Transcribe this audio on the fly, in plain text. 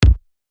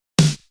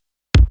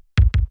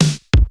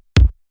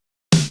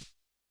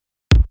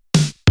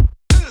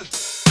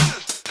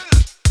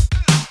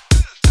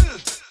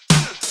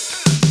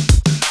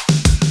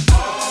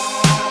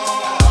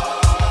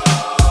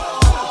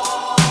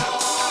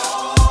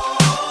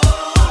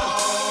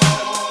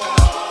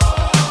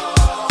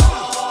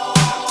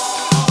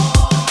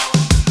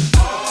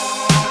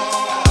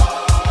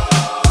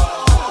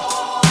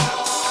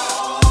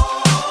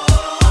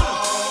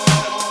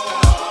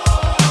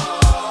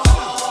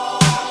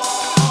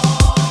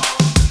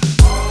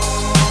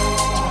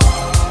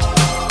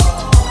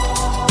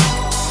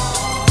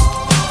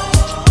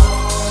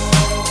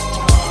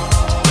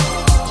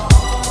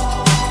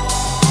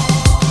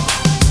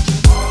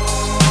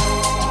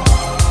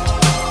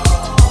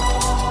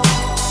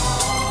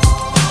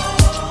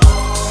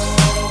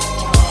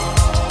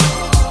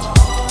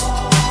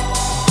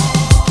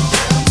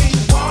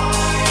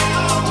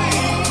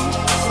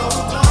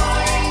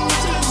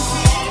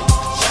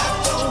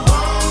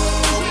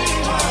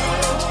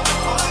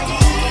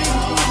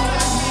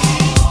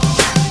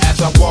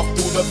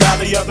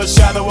valley of the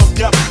shadow of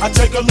death, I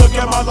take a look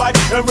at my life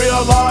and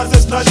realize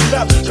there's nothing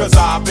left. Cause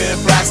I've been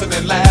blasting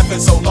and laughing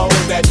so long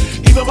that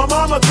even my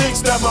mama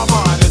thinks that my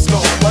mind is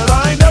gone. But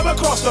I ain't never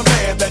crossed a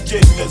man that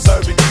didn't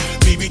deserve it.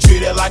 Be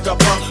treated like a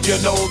punk, you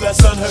know that's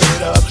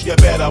unheard of. You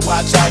better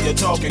watch how you're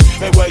talking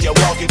and where you're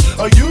walking,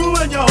 or you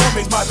and your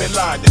homies might be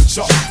lying in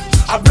chalk.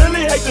 I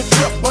really hate the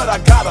trip, but I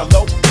gotta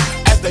low.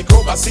 As they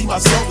croak, I see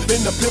myself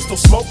in the pistol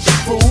smoke.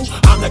 Fool,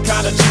 I'm the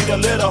kind of G the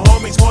little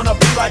homies wanna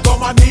be like, on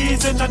my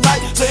knees in the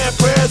night, saying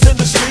prayers in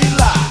the street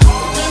light.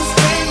 Been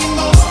spending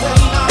most of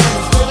the night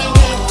living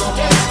in the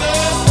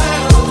gangsta's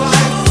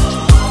paradise.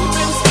 We've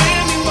been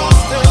spending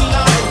most of the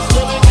night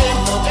living in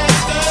the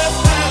gangsta's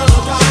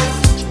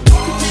paradise.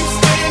 We keep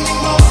spending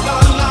most of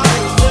our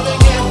lives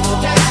living in the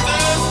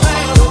gangsta's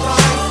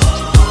paradise.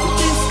 We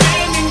keep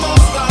spending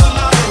most of our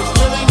lives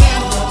living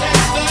in the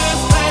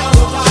gangsta's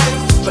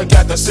paradise. Look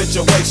at the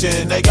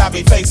situation they got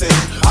me facing.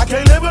 I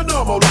can't live a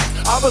normal life.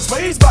 I was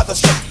raised by the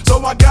street,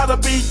 so I gotta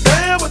be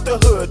down with the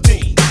hood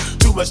team.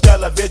 Too much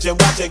television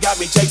watching got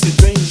me chasing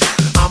dreams.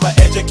 I'm an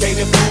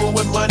educated fool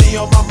with money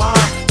on my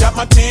mind. Got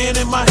my 10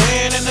 in my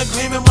hand and a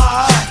gleam in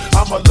my eye.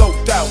 I'm a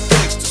loped out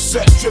gangster,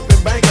 set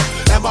tripping banker,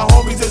 and my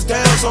homies is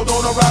down, so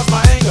don't arouse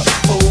my anger.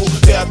 Fool,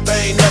 death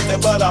ain't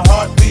nothing but a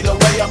heartbeat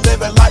away. I'm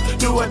living life,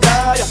 do or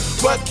die.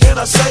 What can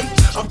I say?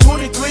 I'm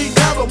 23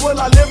 now, but will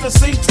I live to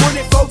see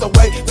 24? The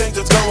way things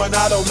is going,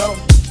 I don't know.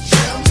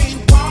 Tell me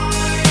why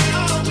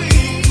are we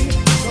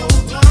so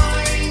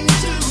blind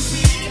to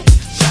see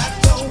that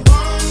the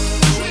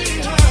ones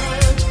we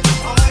hurt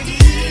are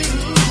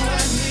you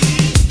and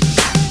me?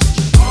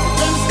 We've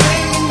been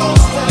spending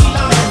most of our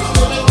lives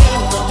living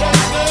in the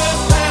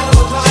gangsta's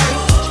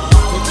paradise.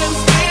 We've been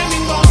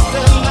spending most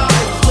of our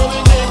lives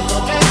living in the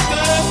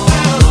gangsta's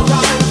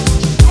paradise.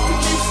 We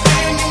keep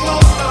spending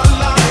most of our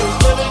lives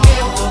living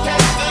in the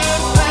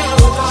gangsta's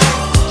paradise.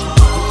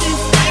 We keep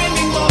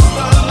spending most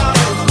of our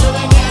lives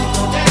living in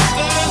the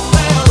gangsta's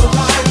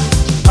paradise.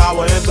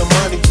 Power and the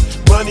money,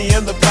 money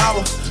and the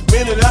power.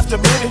 Minute after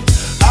minute,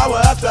 hour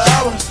after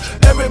hour,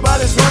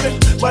 everybody's running,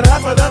 but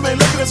half of them ain't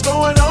looking what's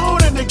going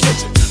on in the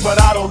kitchen.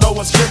 But I don't know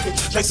what's cooking.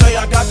 They say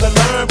I got to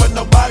learn, but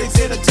nobody's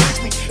here to teach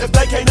me. If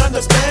they can't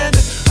understand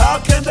it, how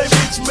can